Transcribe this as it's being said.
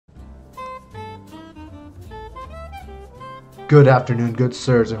Good afternoon, good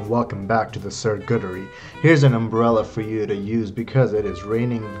sirs, and welcome back to the Sir Goodery. Here's an umbrella for you to use because it is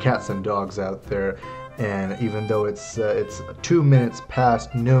raining cats and dogs out there, and even though it's 2 minutes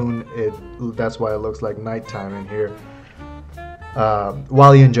past noon, that's why it looks like nighttime in here.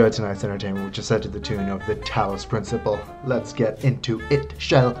 While you enjoy tonight's entertainment, which is set to the tune of the Talos principle, let's get into it,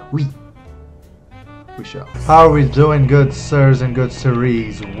 shall we? We shall. How are we doing, good sirs and good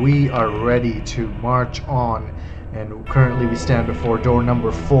sirees? We are ready to march on. And currently we stand before door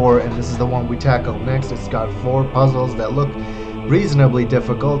number 4, and this is the one we tackle next. It's got 4 puzzles that look reasonably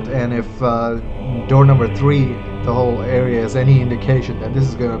difficult, and if door number 3, the whole area, is any indication, then this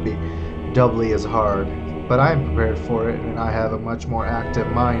is going to be doubly as hard. But I am prepared for it, and I have a much more active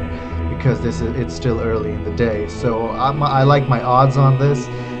mind because it's still early in the day. So I like my odds on this,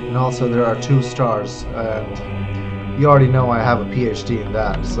 and also there are 2 stars, and you already know I have a PhD in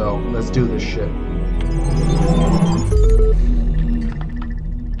that, so let's do this shit.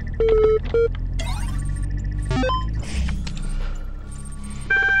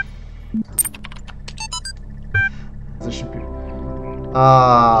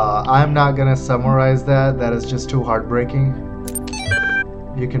 I'm not gonna summarize that. That is just too heartbreaking.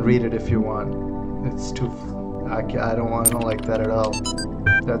 You can read it if you want. It's too. I don't like that at all.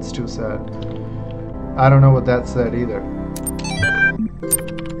 That's too sad. I don't know what that said either.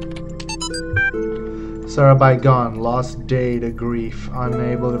 Sarabai gone, lost day to grief,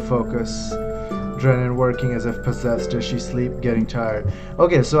 unable to focus. Drennan working as if possessed. Does she sleep? Getting tired.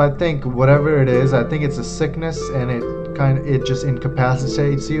 Okay, so I think whatever it is, I think it's a sickness, and it just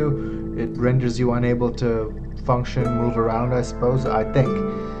incapacitates you. It renders you unable to function, move around, I suppose. I think.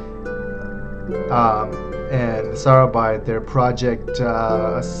 And Sarabai, their project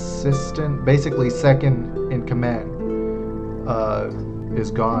assistant, basically second in command, is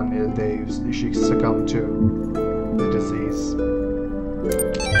gone. She succumbed to the disease.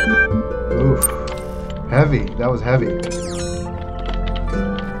 Oof. Heavy. That was heavy.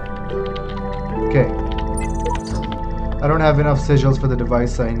 Okay. I don't have enough sigils for the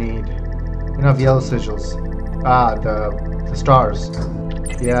device I need. Enough yellow sigils. Ah, the stars.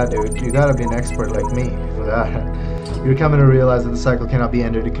 Yeah, dude. You gotta be an expert like me for that. You're coming to realize that the cycle cannot be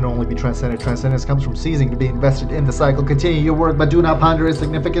ended. It can only be transcended. Transcendence comes from ceasing to be invested in the cycle. Continue your work, but do not ponder its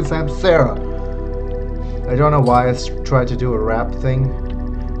significance. I'm Sarah. I don't know why I tried to do a rap thing,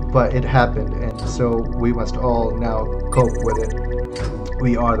 but it happened, and so we must all now cope with it.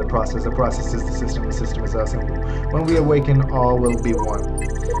 We are the process is the system is us, and when we awaken, all will be one.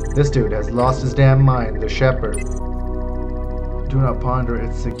 This dude has lost his damn mind, the shepherd. Do not ponder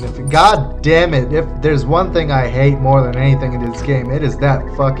its significance. God damn it, if there's one thing I hate more than anything in this game, it is that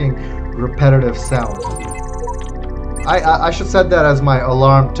fucking repetitive sound. I should set that as my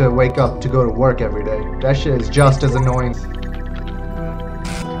alarm to wake up to go to work every day. That shit is just as annoying.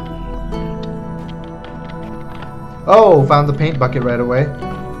 Oh, found the paint bucket right away.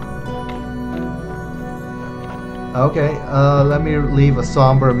 Okay, let me leave a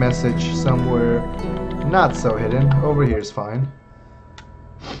somber message somewhere not so hidden. Over here is fine.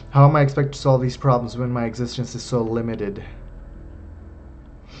 How am I expected to solve these problems when my existence is so limited?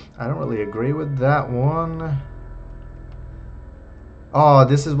 I don't really agree with that one. Oh,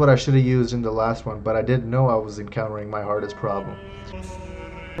 this is what I should have used in the last one, but I didn't know I was encountering my hardest problem.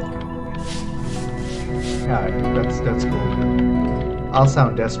 Yeah, that's cool. I'll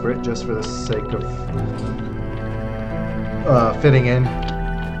sound desperate just for the sake of fitting in.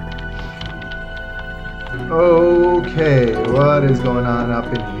 Okay, what is going on up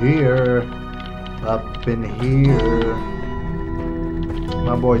in here? Up in here.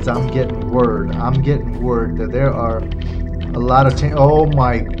 My boys, I'm getting word that there are a lot of oh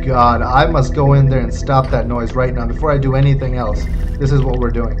my god, I must go in there and stop that noise right now before I do anything else. This is what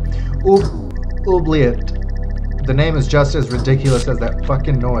we're doing. Oubliette. The name is just as ridiculous as that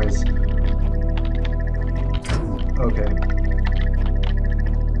fucking noise. Okay.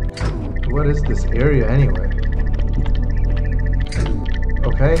 What is this area anyway?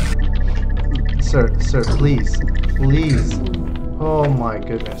 Okay. Sir, please. Please. Oh my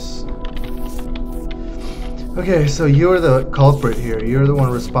goodness. Okay, so you're the culprit here. You're the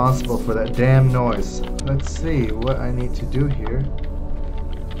one responsible for that damn noise. Let's see what I need to do here.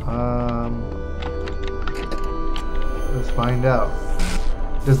 Let's find out.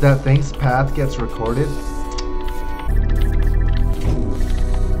 Does that thing's path gets recorded?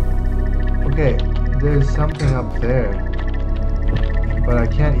 Okay, there's something up there. But I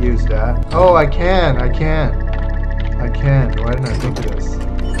can't use that. Oh, I can. Why didn't I think of this?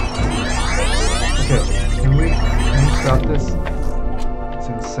 Okay, can you stop this? It's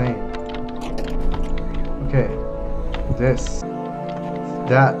insane. Okay. this.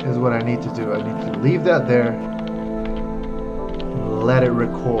 That is what I need to do. I need to leave that there. Let it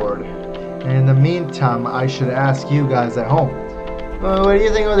record. And in the meantime, I should ask you guys at home, what do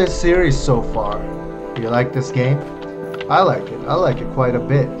you think of this series so far? Do you like this game? I like it. I like it quite a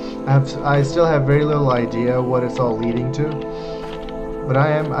bit. I still have very little idea what it's all leading to, but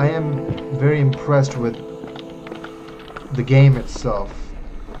I am very impressed with the game itself,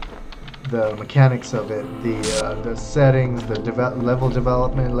 the mechanics of it, the settings, the level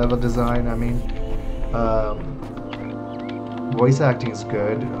development, level design. I mean, voice acting is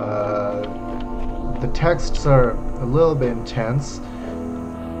good. The texts are a little bit intense,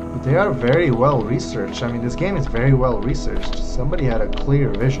 but they are very well researched. I mean, this game is very well researched. Somebody had a clear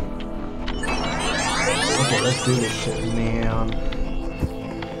vision. Okay, let's do this shit, man.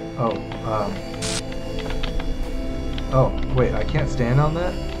 Oh, wait, I can't stand on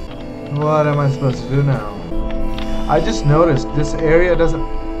that? What am I supposed to do now? I just noticed this area doesn't...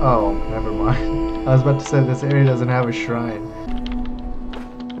 Oh, never mind. I was about to say this area doesn't have a shrine.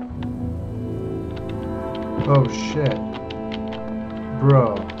 Oh shit.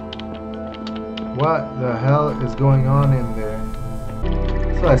 Bro. What the hell is going on in there?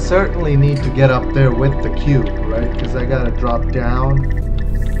 So I certainly need to get up there with the cube, right? Because I gotta drop down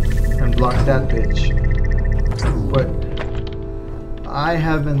and block that bitch. But I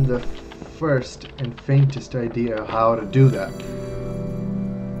haven't the first and faintest idea how to do that.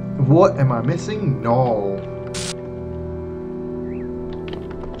 What am I missing? No.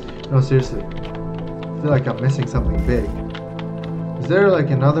 No, seriously. I feel like I'm missing something big. Is there like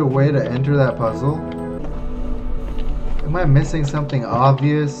another way to enter that puzzle? Am I missing something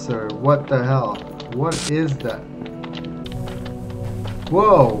obvious or what the hell? What is that?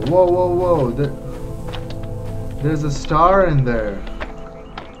 Whoa, whoa, whoa, whoa. There's a star in there.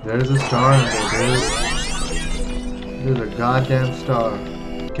 There's a star in there. There's a goddamn star.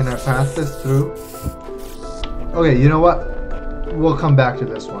 Can I pass this through? Okay, you know what? We'll come back to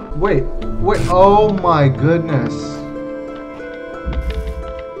this one. Wait, oh my goodness.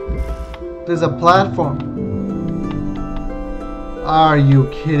 There's a platform. Are you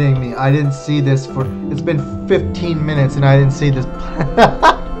kidding me? I didn't see this for... It's been 15 minutes and I didn't see this.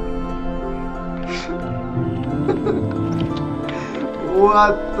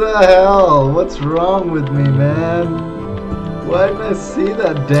 What the hell? What's wrong with me, man? Why didn't I see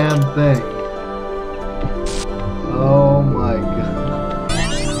that damn thing? Oh my god.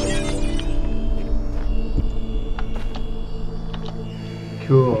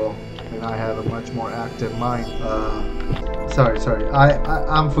 Cool. And I have a much more active mind. Sorry.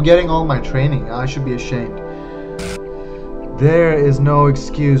 I'm forgetting all my training. I should be ashamed. There is no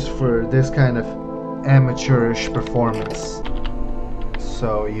excuse for this kind of amateurish performance.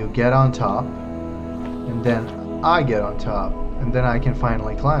 So you get on top, and then I get on top, and then I can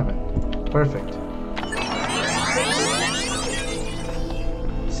finally climb it. Perfect.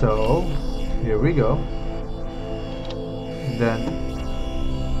 So, here we go. And then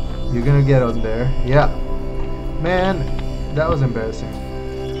you're gonna get on there. Yeah. Man, that was embarrassing.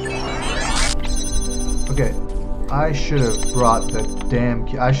 Okay, I should have brought the damn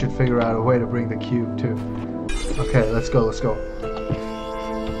cube. I should figure out a way to bring the cube too. Okay, let's go.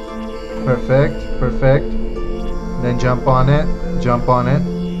 Perfect. Then jump on it.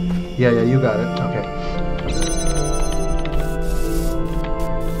 Yeah, you got it. Okay.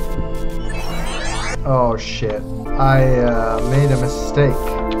 Oh shit. I made a mistake.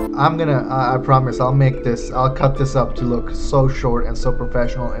 I promise I'll cut this up to look so short and so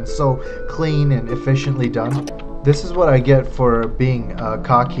professional and so clean and efficiently done. This is what I get for being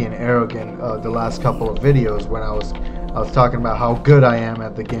cocky and arrogant the last couple of videos when I was talking about how good I am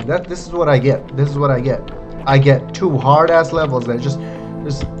at the game. This is what I get. I get two hard-ass levels that just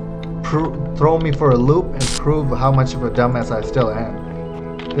throw me for a loop and prove how much of a dumbass I still am.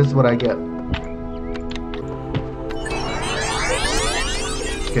 This is what I get.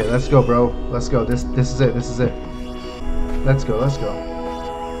 Okay, let's go, bro. Let's go. This is it. Let's go.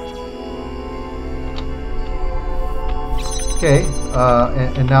 Okay,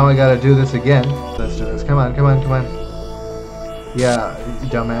 and now I gotta do this again. Let's do this. Come on. Yeah, you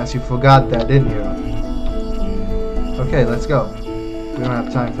dumbass, you forgot that, didn't you? Okay, let's go. We don't have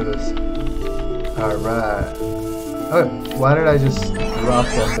time for this. Alright. Oh, why did I just drop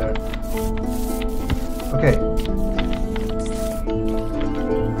that there? Okay.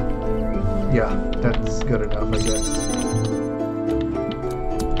 Yeah, that's good enough, I guess.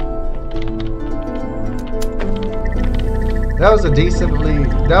 That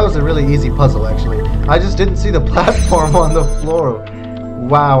was a really easy puzzle, actually. I just didn't see the platform on the floor.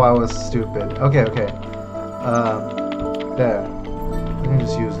 Wow, I was stupid. Okay. there. I can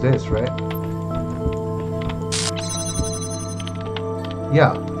just use this, right?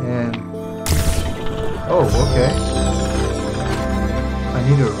 Yeah, and... Oh, okay. I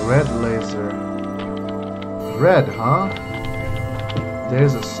need a red laser. Red, huh?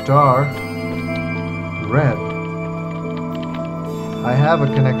 There's a star. Red. I have a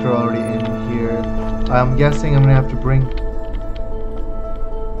connector already in here. I'm guessing I'm gonna have to bring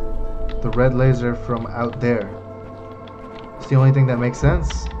the red laser from out there. It's the only thing that makes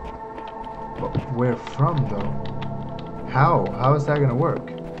sense. But where from, though? How? How is that gonna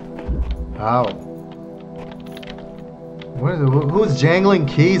work? How? Who's jangling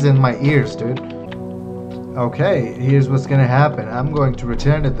keys in my ears, dude? Okay, here's what's gonna happen. I'm going to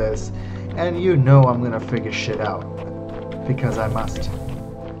return to this, and you know I'm gonna figure shit out. Because I must.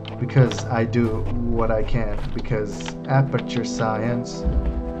 Because I do what I can. Because aperture science.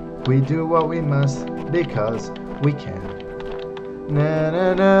 We do what we must because we can. Na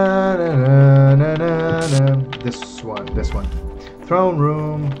na na na na na na. This one. Throne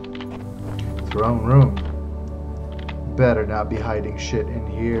room. Throne room. Better not be hiding shit in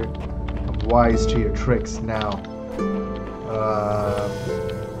here. I'm wise to your tricks now.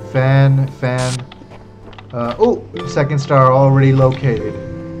 Fan. Oh, second star already located.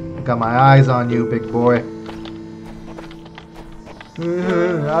 Got my eyes on you, big boy.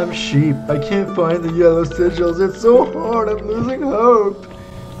 I'm sheep. I can't find the yellow sigils. It's so hard. I'm losing hope.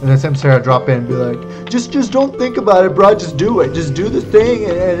 And then Samsara drop in and be like, just don't think about it, bro. Just do it. Just do the thing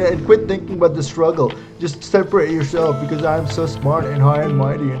and quit thinking about the struggle. Just separate yourself because I'm so smart and high and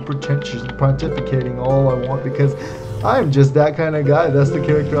mighty and pretentious and pontificating all I want because I'm just that kind of guy. That's the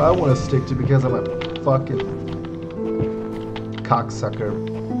character I want to stick to because I'm a fucking cocksucker.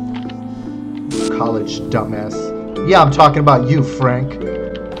 College dumbass. Yeah, I'm talking about you, Frank.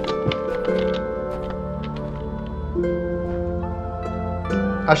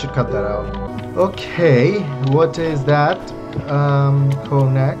 I should cut that out. Okay, what is that?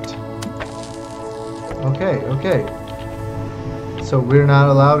 Connect. Okay. So we're not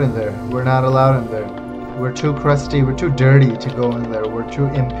allowed in there. We're not allowed in there. We're too crusty. We're too dirty to go in there. We're too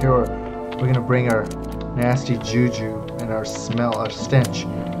impure. We're gonna bring our nasty juju and our smell, our stench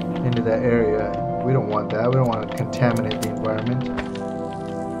into that area. We don't want that. We don't want to contaminate the environment.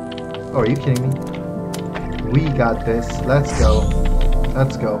 Oh, are you kidding me? We got this. Let's go.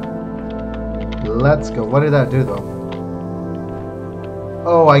 Let's go. Let's go. What did that do, though?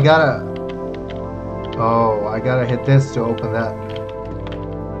 Oh, I gotta hit this to open that.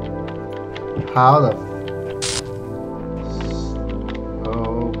 How the...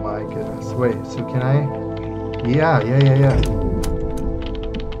 Oh, my goodness. Wait, so can I... Yeah.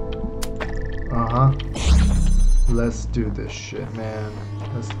 Uh-huh. Let's do this shit, man.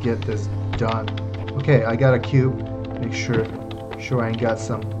 Let's get this done. Okay, I got a cube. Make sure I ain't got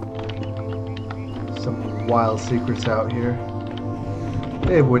some wild secrets out here.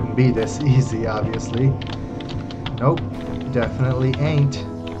 It wouldn't be this easy, obviously. Nope, definitely ain't.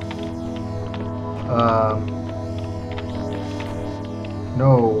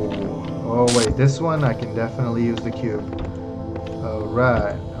 No. Oh wait, this one I can definitely use the cube.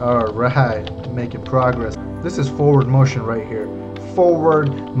 Alright, making progress. This is forward motion right here. Forward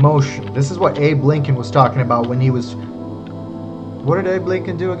motion. This is what Abe Lincoln was talking about when he was... What did Abe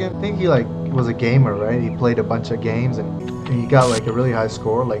Lincoln do again? I think he was a gamer, right? He played a bunch of games and he got like a really high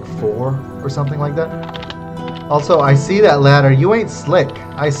score, like 4 or something like that. Also, I see that ladder. You ain't slick.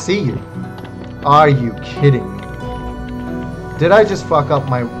 I see you. Are you kidding me? Did I just fuck up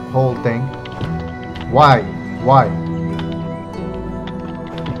my whole thing? Why?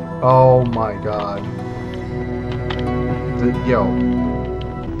 Oh my god. Yo.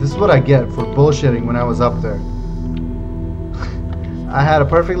 This is what I get for bullshitting when I was up there. I had a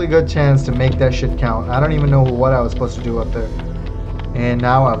perfectly good chance to make that shit count. I don't even know what I was supposed to do up there. And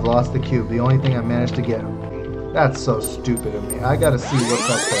now I've lost the cube. The only thing I managed to get. That's so stupid of me. I gotta see what's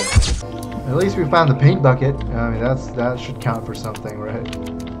up there. At least we found the paint bucket. I mean, that should count for something, right?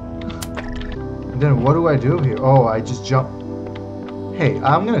 And then what do I do here? Oh, I just jump. Hey,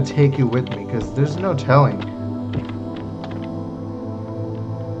 I'm gonna take you with me because there's no telling.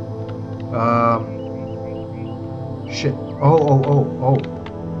 Shit. Oh.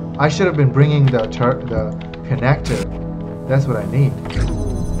 I should have been bringing the connector. That's what I need.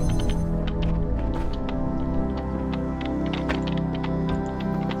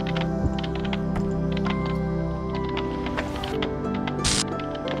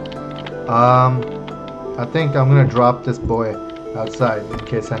 I think I'm gonna drop this boy outside in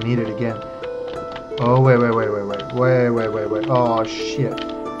case I need it again. Oh, wait. Oh, shit.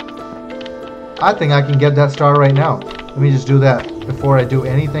 I think I can get that star right now. Let me just do that before I do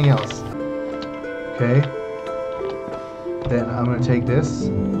anything else. Okay. Then I'm gonna take this.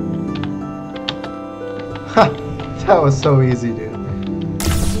 Ha! That was so easy, dude.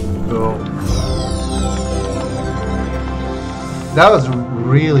 Boom. That was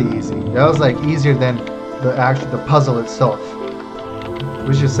really easy. That was like easier than the puzzle itself.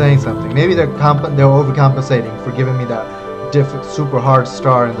 Which is saying something. Maybe they're overcompensating for giving me that super hard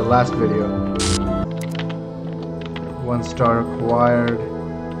star in the last video. 1 star acquired.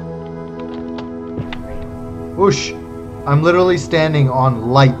 Whoosh! I'm literally standing on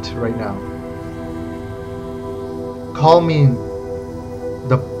light right now. Call me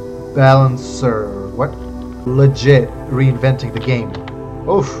the balancer. What? Legit reinventing the game.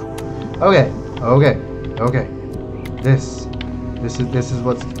 Oof. Okay. Okay. Okay. This is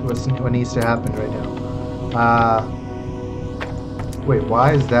what needs to happen right now. Wait,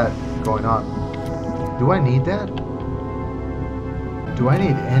 why is that going on? Do I need that? Do I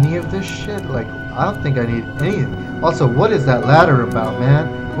need any of this shit? Like, I don't think I need anything. Also, what is that ladder about,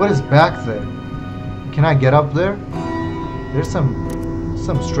 man? What is back there? Can I get up there? There's some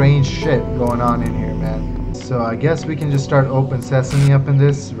strange shit going on in here, man. So I guess we can just start open sesame up in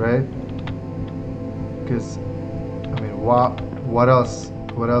this, right? Because, I mean, what else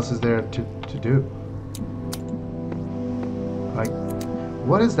is there to do? Like,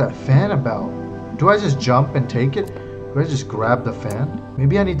 what is that fan about? Do I just jump and take it? Do I just grab the fan?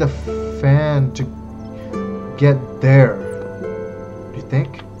 Maybe I need the fan to get there. Do you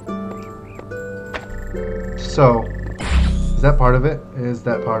think? So, is that part of it? Is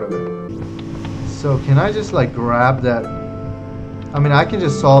that part of it? So can I just like grab that? I mean, I can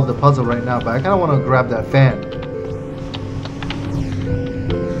just solve the puzzle right now, but I kind of want to grab that fan.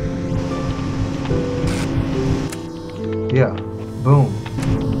 Yeah, boom.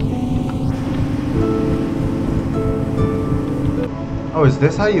 Oh, is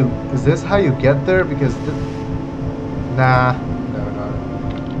this how you get there? Because nah, no.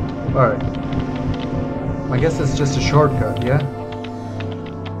 All right. I guess it's just a shortcut, yeah?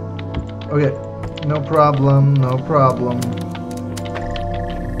 Okay, no problem.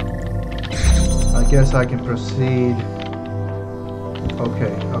 I guess I can proceed.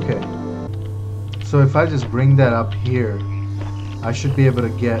 Okay. So if I just bring that up here, I should be able to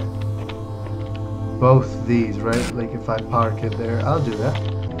get both these, right? Like if I park it there, I'll do that.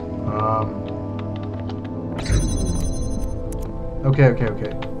 Okay.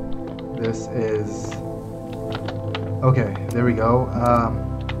 This is... Okay, there we go.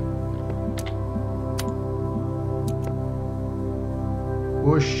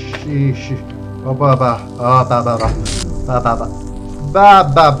 Whoosh, oh, ba.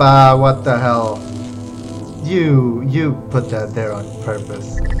 What the hell? You put that there on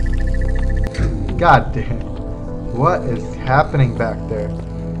purpose. God damn. What is happening back there?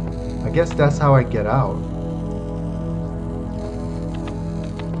 I guess that's how I get out.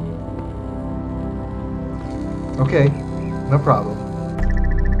 Okay, no problem.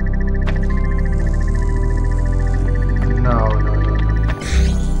 No.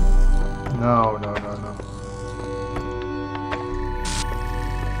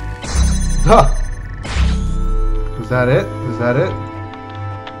 Duh! Was that it?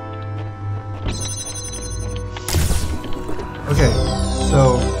 Okay,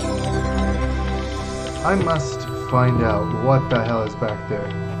 so I must find out what the hell is back there.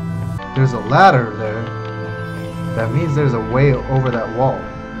 There's a ladder there. That means there's a way over that wall.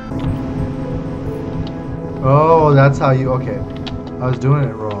 Oh, that's how you... Okay. I was doing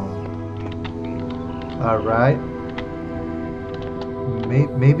it wrong. Alright.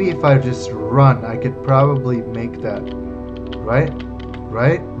 Maybe if I just run, I could probably make that. Right?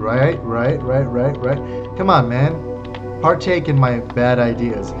 Come on, man. Partake in my bad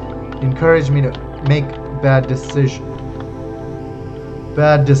ideas. Encourage me to make bad decisions.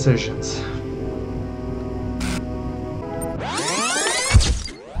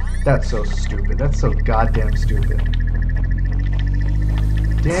 That's so stupid. That's so goddamn stupid.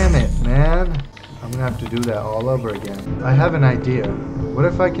 Damn it, man. I'm gonna have to do that all over again. I have an idea. What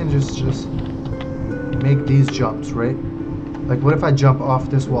if I can just make these jumps, right? Like, what if I jump off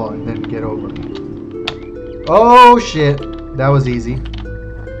this wall and then get over? Oh, shit. That was easy.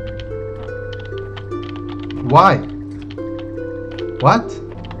 Why? What?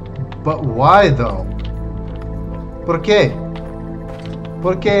 But why, though? ¿Por qué?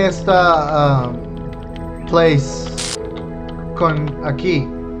 ¿Por qué esta place con aquí?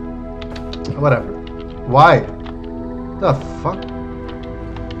 Whatever. Why? The fuck?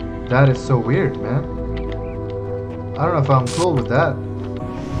 That is so weird, man. I don't know if I'm cool with that.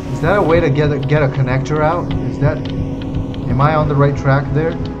 Is that a way to get a connector out? Is that Am I on the right track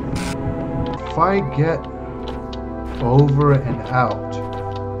there? If I get over and out,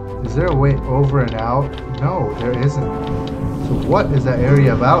 is there a way over and out? No, there isn't. So what is that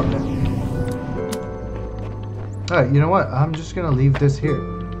area about then? Alright, you know what? I'm just gonna leave this here.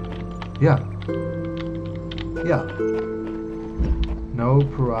 Yeah. Yeah. No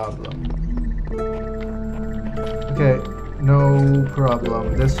problem. Okay, no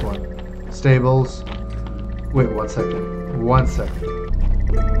problem. This one. Stables. Wait, 1 second. 1 second.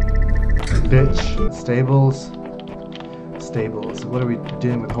 Bitch. Stables. Stables. What are we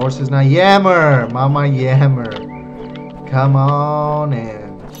doing with horses now? Yammer! Mama Yammer. Come on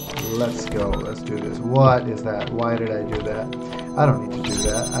in. Let's go. Let's do this. What is that? Why did I do that? I don't need to do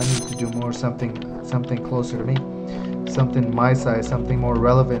that. I need to do more something closer to me. Something my size, something more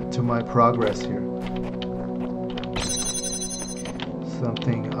relevant to my progress here.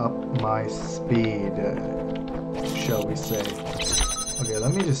 Something up my speed, shall we say. Okay,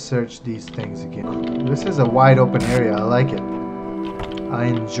 let me just search these things again. This is a wide open area. I like it. I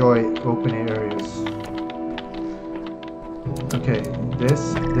enjoy open areas. Okay,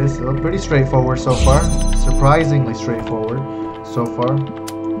 this pretty straightforward so far. Surprisingly straightforward so far.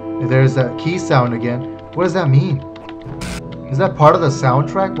 There's that key sound again. What does that mean? Is that part of the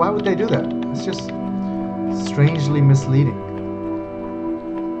soundtrack? Why would they do that? It's just strangely misleading.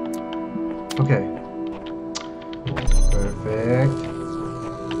 Okay. Perfect.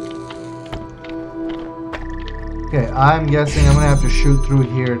 Okay, I'm guessing I'm gonna have to shoot through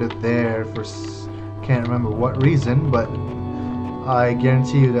here to there for can't remember what reason, but I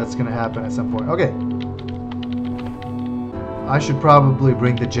guarantee you that's gonna happen at some point. Okay. I should probably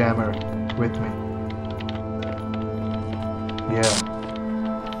bring the jammer with me. Yeah.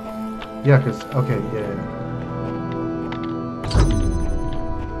 Yeah, cause okay, yeah.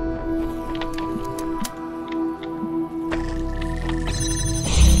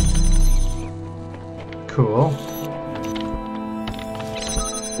 Cool.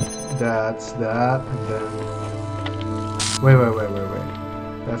 That's that, and then wait.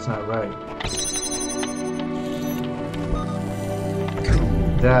 That's not right.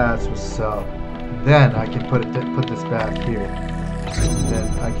 That's what's up. Then I can put this back here. And then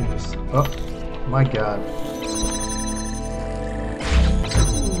I can just oh my god.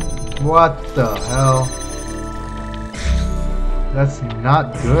 What the hell? That's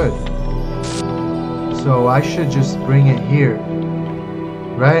not good. So I should just bring it here.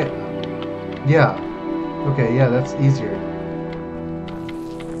 Right? Yeah. Okay, yeah, that's easier.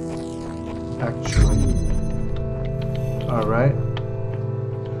 Actually. Alright.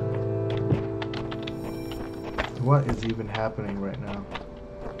 What is even happening right now?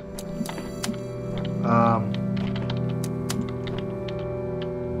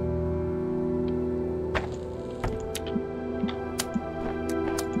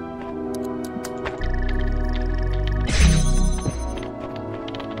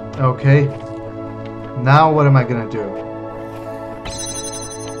 Okay. Now what am I gonna do?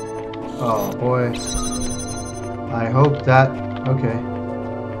 Oh boy. I hope that... Okay.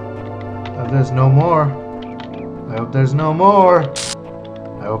 If there's no more. I hope there's no more.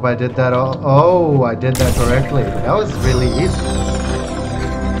 I hope I did that all... Oh, I did that correctly. That was really easy.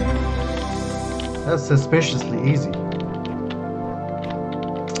 That's suspiciously easy.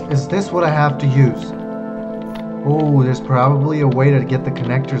 Is this what I have to use? Oh, there's probably a way to get the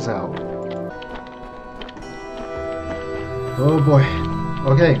connectors out. Oh boy.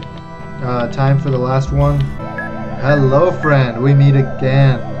 Okay. Time for the last one. Hello, friend. We meet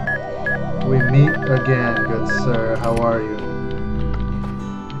again. We meet again, good sir. How are you?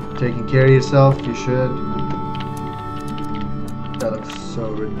 Taking care of yourself? You should. That looks so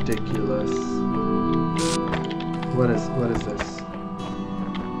ridiculous. What is this?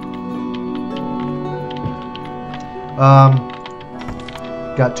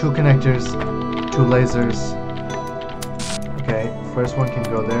 Got 2 connectors, 2 lasers. Okay, first one can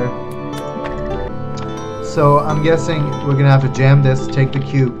go there. So I'm guessing we're gonna have to jam this, take the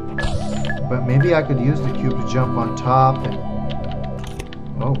cube. But maybe I could use the cube to jump on top and...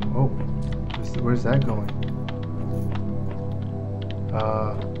 Oh. Where's that going?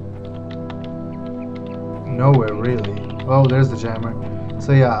 Nowhere really. Oh, there's the jammer.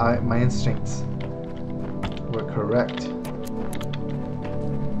 So yeah, my instincts were correct.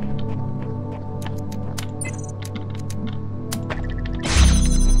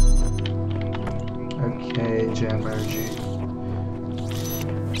 Okay, Jammer G.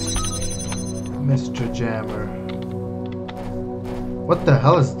 Mr. Jammer. What the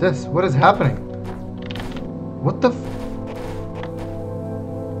hell is this? What is happening? What the f...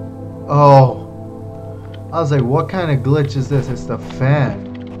 Oh. I was like, what kind of glitch is this? It's the fan.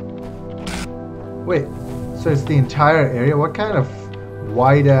 Wait, so it's the entire area? What kind of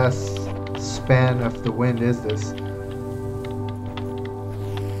wide-ass span of the wind is this?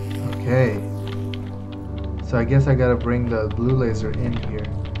 Okay. So I guess I gotta bring the blue laser in here.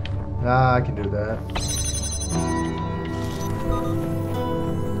 Ah, I can do that.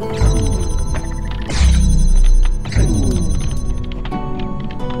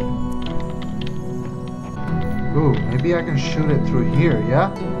 Ooh, maybe I can shoot it through here,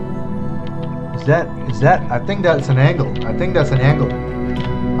 yeah? Is that? I think that's an angle. I think that's an angle.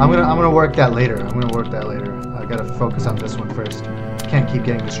 I'm gonna work that later. I gotta focus on this one first. Can't keep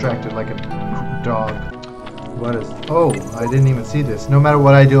getting distracted like a dog. What is? Oh, I didn't even see this. No matter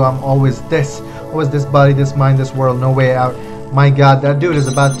what I do, I'm always this body, this mind, this world, no way out. My God, that dude is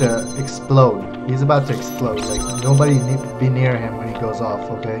about to explode. He's about to explode. Like nobody need to be near him when he goes off.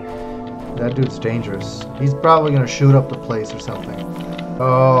 Okay, that dude's dangerous. He's probably gonna shoot up the place or something.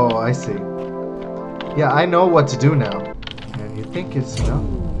 Oh, I see. Yeah, I know what to do now. And you think it's enough?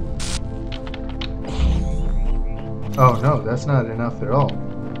 Oh no, that's not enough at all.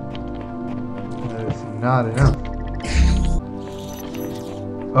 That is not enough.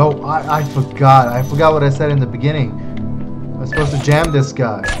 Oh, I forgot. I forgot what I said in the beginning. I was supposed to jam this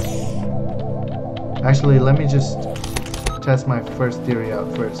guy. Actually, let me just test my first theory out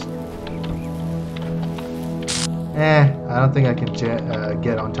first. I don't think I can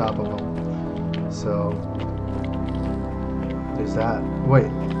get on top of him. So, there's that. Wait.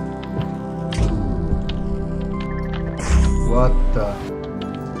 What the?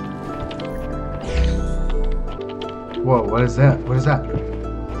 Whoa, what is that? What is that?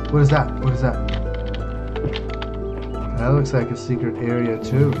 What is that? What is that? That looks like a secret area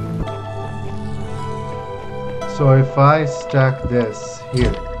too. So if I stack this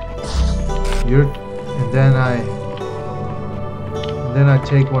here, and then I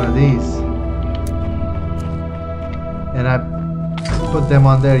take one of these and I put them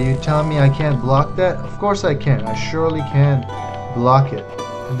on there. You telling me I can't block that? Of course I can. I surely can block it.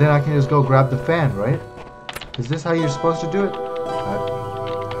 And then I can just go grab the fan, right? Is this how you're supposed to do it?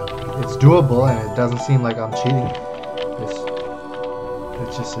 It's doable, and it doesn't seem like I'm cheating.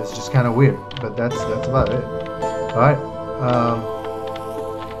 It's just kind of weird, but that's about it. All right.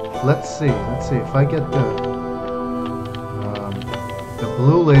 Let's see if I get the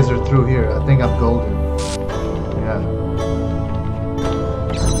blue laser through here. I think I'm golden. Yeah.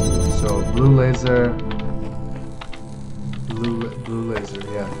 So blue laser,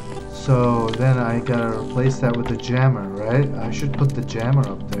 yeah. So then I gotta replace that with the jammer, right? I should put the jammer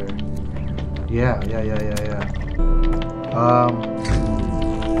up there. Yeah.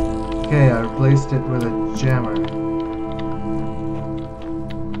 Okay, I replaced it with a jammer.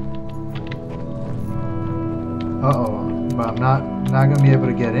 Uh-oh, but I'm not gonna be able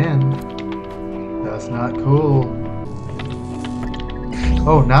to get in. That's not cool.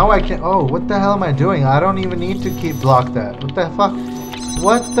 Oh, now I can. Oh, what the hell am I doing? I don't even need to keep block that. What the fuck?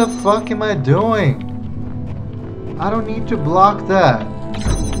 What the fuck am I doing? I don't need to block that.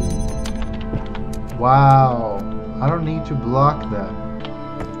 Wow. I don't need to block that.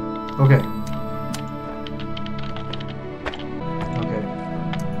 Okay.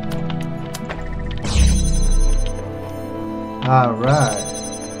 Alright.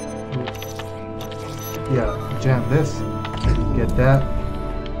 Yeah, jam this. Get that.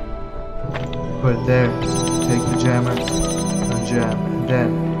 Put it there. Take the jammer. Unjam. And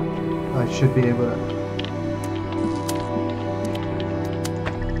then I should be able to.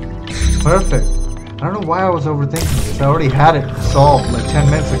 Perfect. I don't know why I was overthinking this. I already had it solved like 10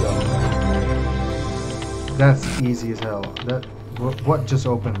 minutes ago. That's easy as hell. What just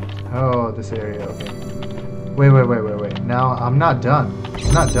opened? Oh, this area. Okay. Wait. Now I'm not done.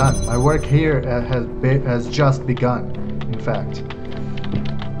 My work here has just begun. In fact.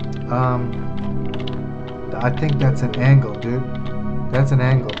 I think that's an angle, dude. That's an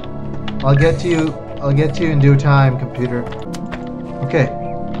angle. I'll get to you in due time, computer. Okay.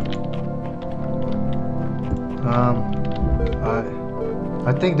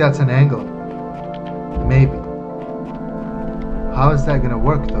 I think that's an angle. Maybe. How is that gonna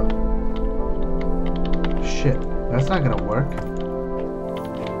work though? Shit, that's not gonna work.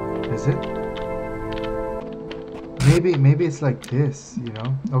 Is it? Maybe it's like this, you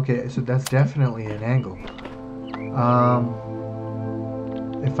know? Okay, so that's definitely an angle.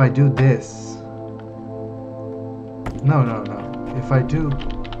 If I do this. No. If I do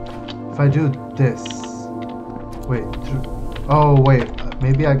this. Wait. Oh, wait.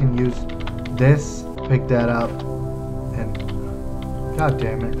 Maybe I can use this, pick that up, and God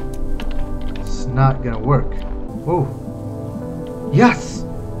damn it. it's not gonna work. Oh, yes,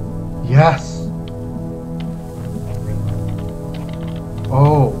 yes.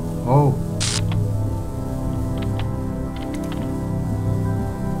 Oh, oh.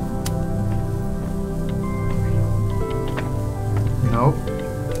 Nope.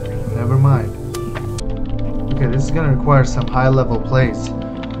 Never mind. Okay, this is gonna require some high-level plays.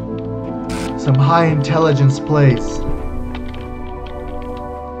 Some high-intelligence plays.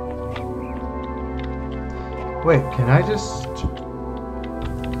 Wait, can I just...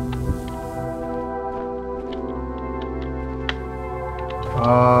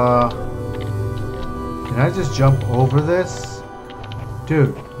 Can I just jump over this?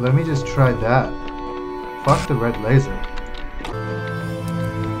 Dude, let me just try that. Fuck the red laser.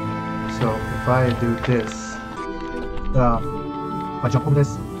 So, if I do this... if I jump over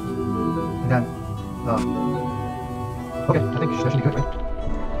this, and then... okay, I think that should be good, right?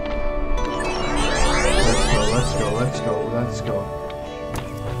 Let's go, let's go, let's go.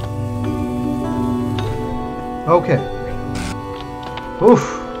 Okay. Oof.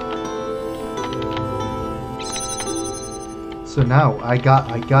 So now I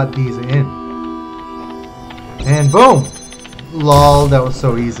got these in. And boom! Lol, that was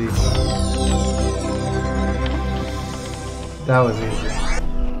so easy. That was easy.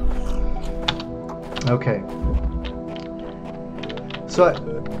 Okay. So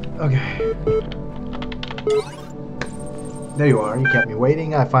okay. There you are, you kept me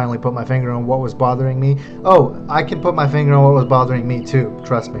waiting. I finally put my finger on what was bothering me. Oh, I can put my finger on what was bothering me too,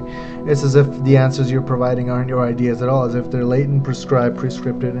 trust me. It's as if the answers you're providing aren't your ideas at all, as if they're latent, prescribed,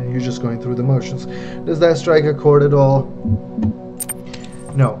 prescripted, and you're just going through the motions. Does that strike a chord at all?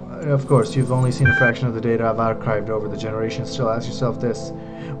 No, of course, you've only seen a fraction of the data I've archived over the generations. Still ask yourself this.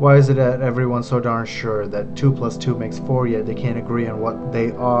 Why is it that everyone's so darn sure that 2 plus 2 makes 4, yet they can't agree on what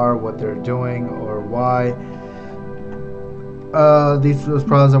they are, what they're doing, or why? Those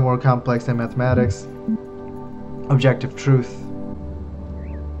problems are more complex than mathematics. Objective truth.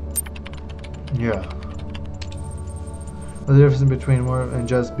 Yeah. The difference between more and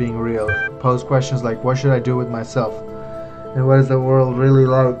just being real. Pose questions like, what should I do with myself? And what is the world really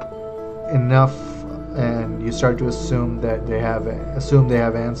like? Enough, and you start to assume that they have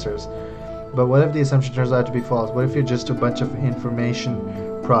answers. But what if the assumption turns out to be false? What if you're just a bunch of information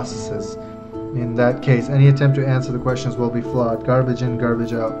processes? In that case, any attempt to answer the questions will be flawed. Garbage in,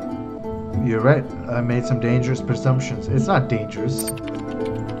 garbage out. You're right. I made some dangerous presumptions. It's not dangerous.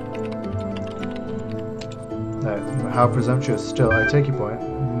 How presumptuous. Still, I take your point.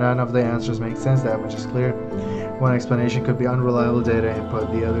 None of the answers make sense. That much is clear. One explanation could be unreliable data input.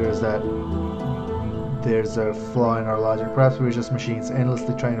 The other is that there's a flaw in our logic. Perhaps we're just machines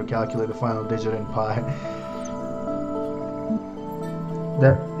endlessly trying to calculate the final digit in pi.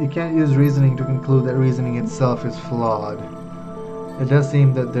 That you can't use reasoning to conclude that reasoning itself is flawed. It does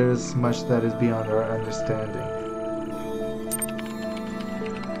seem that there is much that is beyond our understanding.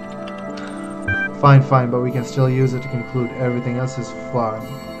 Fine, but we can still use it to conclude everything else is flawed.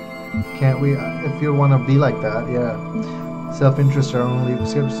 Can't we? If you want to be like that, yeah. Self-interest are only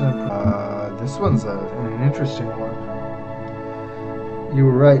 6%. This one's an interesting one. You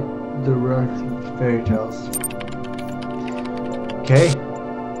were right. The fairy tales. Okay.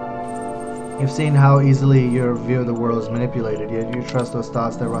 You've seen how easily your view of the world is manipulated, yet you trust those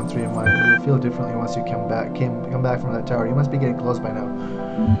thoughts that run through your mind. You'll feel differently once you come back from that tower. You must be getting close by now.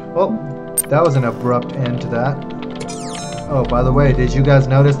 Well, that was an abrupt end to that. Oh, by the way, did you guys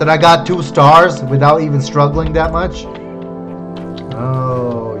notice that I got 2 stars without even struggling that much?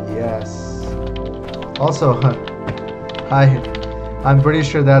 Oh, yes. Also, I'm pretty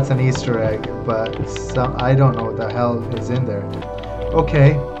sure that's an Easter egg, but I don't know what the hell is in there.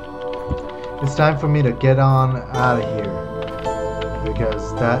 Okay. It's time for me to get on out of here,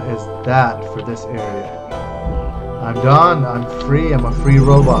 because that is that for this area. I'm done, I'm free, I'm a free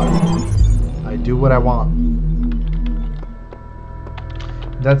robot. I do what I want.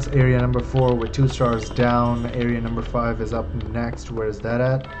 That's area number 4 with 2 stars down. Area number 5 is up next. Where is that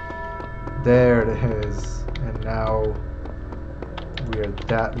at? There it is. And now we are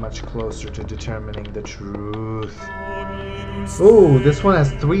that much closer to determining the truth. Ooh, this one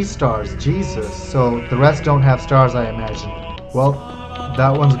has 3 stars. Jesus. So the rest don't have stars, I imagine. Well,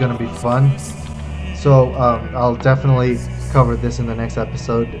 that one's gonna be fun. So I'll definitely cover this in the next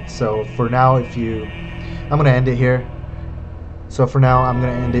episode. So for now, I'm gonna end it here. So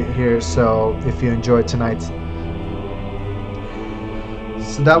if you enjoyed tonight's,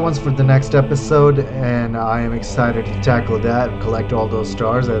 so that one's for the next episode, and I am excited to tackle that and collect all those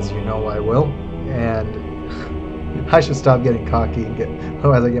stars, as you know I will. And I should stop getting cocky and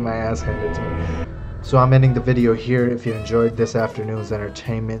otherwise I get my ass handed to me. So I'm ending the video here. If you enjoyed this afternoon's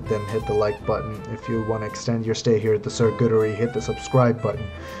entertainment, then hit the like button. If you want to extend your stay here at the Sir Goodery, hit the subscribe button.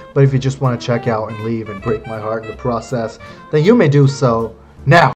 But if you just want to check out and leave and break my heart in the process, then you may do so now.